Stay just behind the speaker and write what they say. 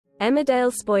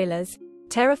Emmerdale spoilers.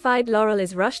 Terrified Laurel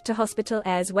is rushed to hospital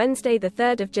airs Wednesday the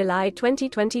 3rd of July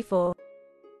 2024.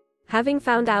 Having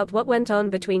found out what went on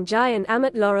between Jai and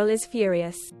Amit, Laurel is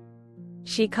furious.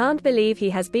 She can't believe he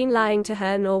has been lying to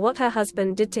her nor what her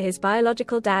husband did to his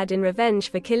biological dad in revenge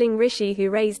for killing Rishi,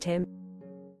 who raised him.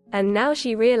 And now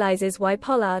she realizes why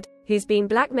Pollard, who's been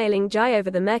blackmailing Jai over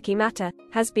the murky matter,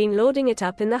 has been lording it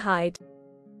up in the hide.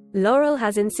 Laurel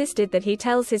has insisted that he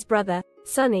tells his brother,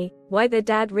 Sonny, why the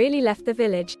dad really left the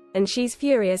village, and she's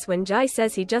furious when Jai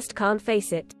says he just can't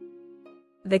face it.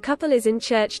 The couple is in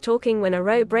church talking when a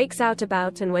row breaks out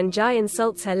about, and when Jai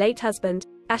insults her late husband,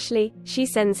 Ashley, she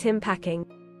sends him packing.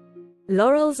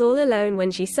 Laurel's all alone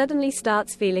when she suddenly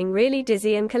starts feeling really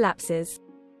dizzy and collapses.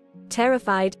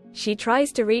 Terrified, she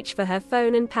tries to reach for her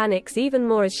phone and panics even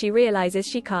more as she realizes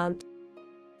she can't.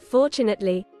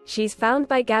 Fortunately, she's found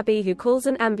by Gabby, who calls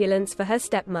an ambulance for her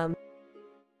stepmom.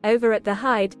 Over at the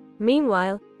hide,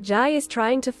 meanwhile, Jai is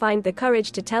trying to find the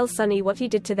courage to tell Sonny what he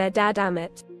did to their dad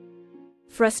Amit.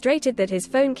 Frustrated that his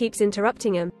phone keeps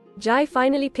interrupting him, Jai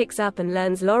finally picks up and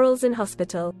learns Laurel's in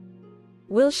hospital.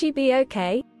 Will she be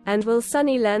okay? And will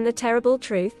Sonny learn the terrible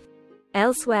truth?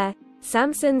 Elsewhere,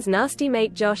 Samson's nasty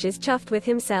mate Josh is chuffed with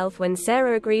himself when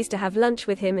Sarah agrees to have lunch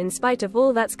with him in spite of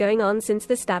all that's going on since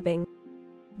the stabbing.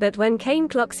 But when Kane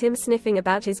clocks him sniffing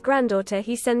about his granddaughter,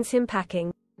 he sends him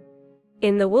packing.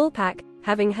 In the Woolpack,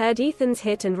 having heard Ethan's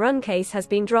hit and run case has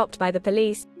been dropped by the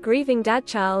police, grieving dad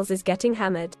Charles is getting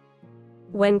hammered.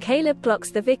 When Caleb clocks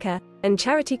the vicar, and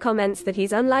Charity comments that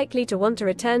he's unlikely to want to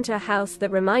return to a house that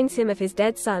reminds him of his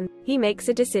dead son, he makes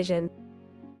a decision.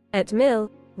 At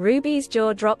Mill, Ruby's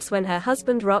jaw drops when her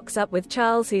husband rocks up with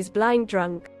Charles, who's blind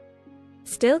drunk.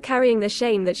 Still carrying the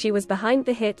shame that she was behind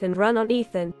the hit and run on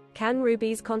Ethan, can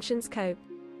Ruby's conscience cope?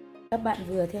 Các bạn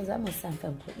vừa theo dõi một sản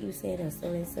phẩm của UC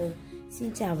Solenser.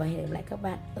 Xin chào và hẹn gặp lại các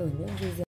bạn ở những video